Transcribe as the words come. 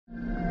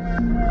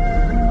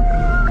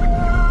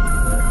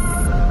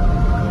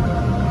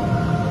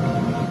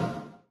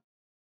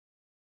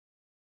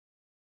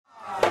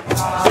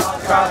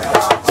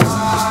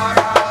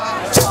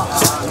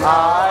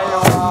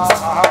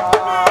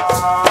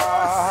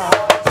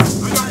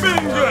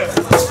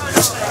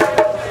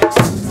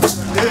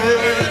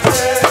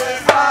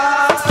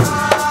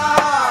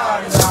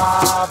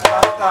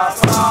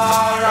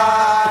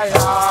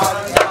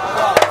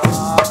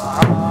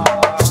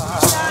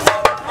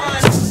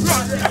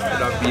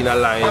been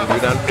aligned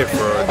with an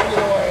effort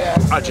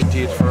to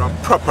agitate for a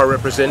proper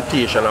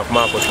representation of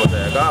Marcus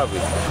Garvey,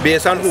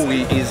 based on who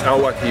he is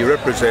and what he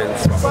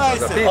represents for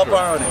us as a people,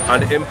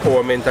 and the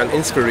empowerment and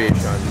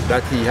inspiration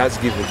that he has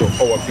given to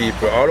our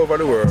people all over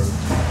the world,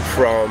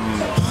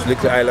 from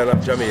little island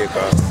of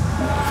Jamaica,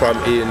 from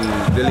in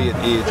the late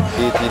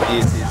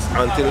 1880s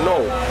until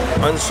now.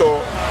 And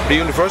so the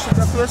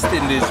University of West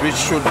Indies, which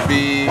should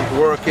be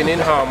working in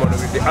harmony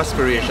with the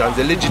aspirations,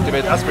 the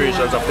legitimate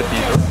aspirations of the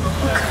people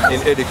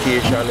in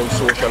education, in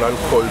social and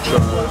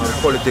cultural,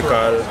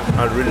 political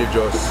and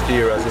religious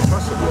areas is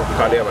possible,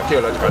 because they have a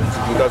theological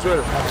institute as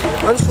well.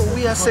 And so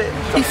we are saying,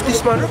 if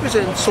this man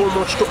represents so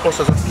much to us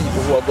as a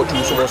people who have gone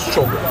through so much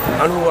struggle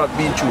and who have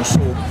been through so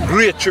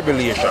great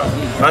tribulation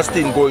and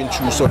still going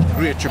through such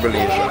great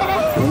tribulation,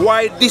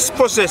 why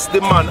dispossess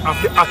the man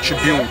of the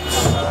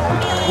attributes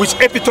which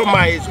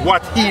epitomize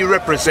what he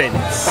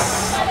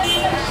represents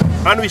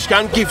and which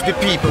can give the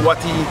people what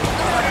he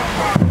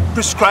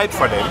prescribed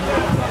for them,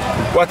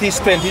 what he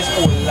spent his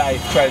whole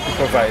life trying to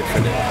provide for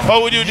them?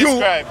 How would you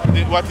describe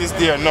what is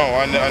there now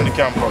on the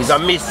campus? It's a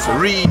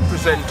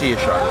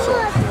misrepresentation. So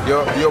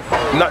you're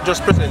not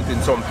just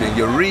presenting something,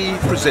 you're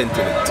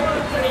representing it.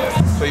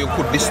 So you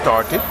could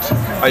distort it,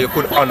 or you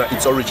could honor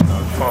its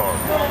original form.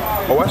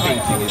 Our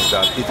thinking is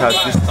that it has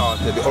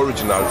distorted the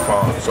original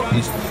form, so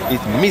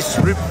it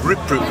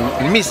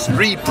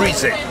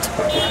misrepresents.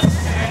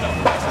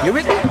 You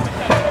with me?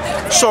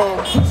 So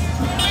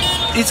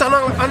it's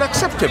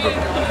unacceptable.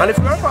 And if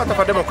we are part of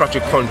a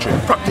democratic country,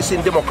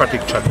 practicing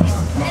democratic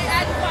tradition,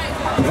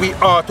 we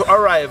are to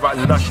arrive at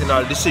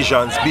national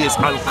decisions based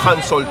on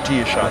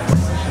consultation.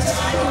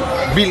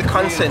 Build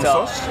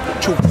consensus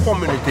through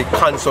community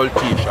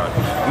consultation.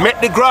 Make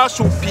the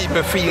grassroots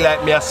people feel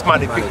like me a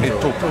smarty picnic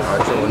too.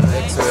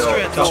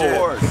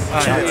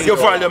 You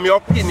value my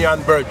opinion,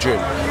 Virgin,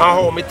 and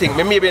how me think.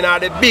 Me maybe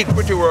not a big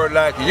pretty word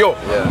like you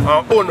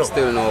and Uno.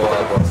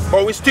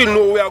 But we still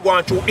know we are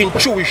going through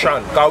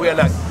intuition, because we are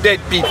not dead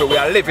people, we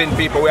are living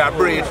people, we are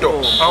breathed too.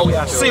 And we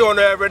are seeing on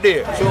every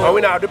day. And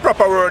we don't have the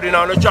proper word in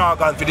our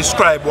jargon to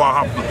describe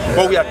what happened.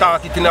 But we are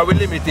taught it in a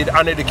limited,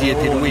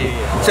 uneducated way.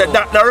 So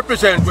that now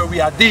represents where we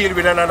are dealing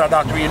with another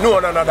that we know,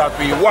 another that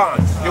we want.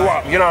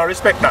 You know,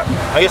 respect that.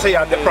 And you say you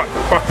have to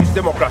practice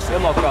democracy.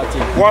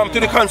 Want to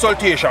the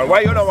consultation. Why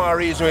you don't want to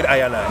reason with I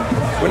and I?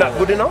 We're not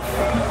good enough?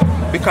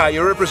 Because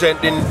you're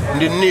representing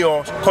the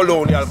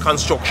neo-colonial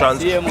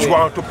constructions which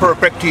want to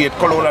perpetuate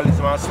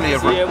colonialism and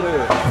slavery.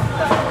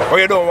 Or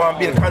you don't want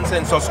to build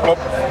consensus up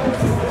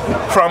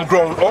from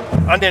ground up,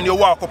 and then you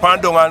walk up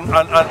and down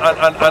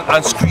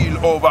and squeal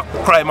over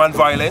crime and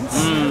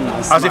violence,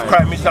 as if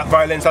crime is not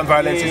violence and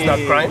violence is not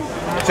crime.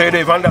 So you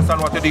don't even understand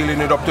what you're dealing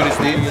with up to this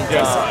day.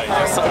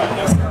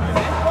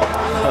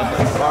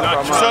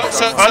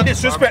 And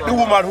disrespect the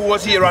woman who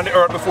was here on the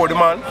earth before the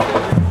man.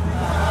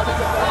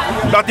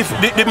 That if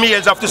the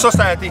males of the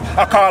society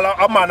I call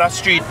a man a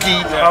street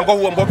key and go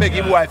home go beg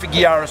him wife to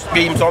give her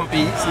some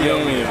peace.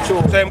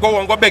 So him go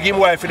home go beg him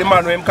wife for the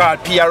man who him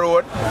called P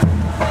Road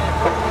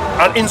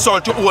and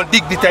insult your own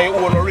dignity and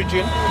your own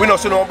origin. We don't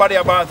see nobody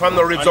about from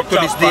the ribs up to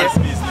this day.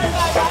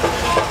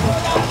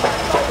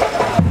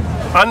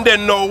 And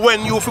then now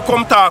when you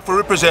come talk to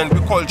represent the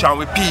culture and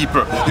with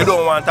people, you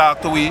don't want to talk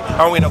to we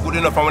and we're not good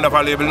enough and we're not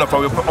valuable enough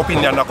and our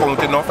opinion not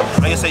count enough,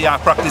 and you say you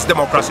practice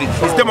democracy.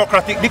 It's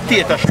democratic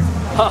dictatorship.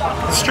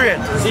 Straight.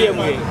 Same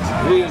way.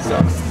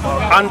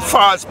 And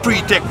false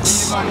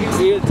pretexts.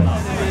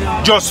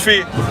 Just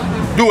for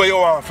do what you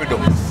want to do.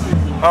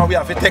 And we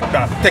have to take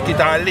it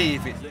and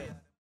leave it.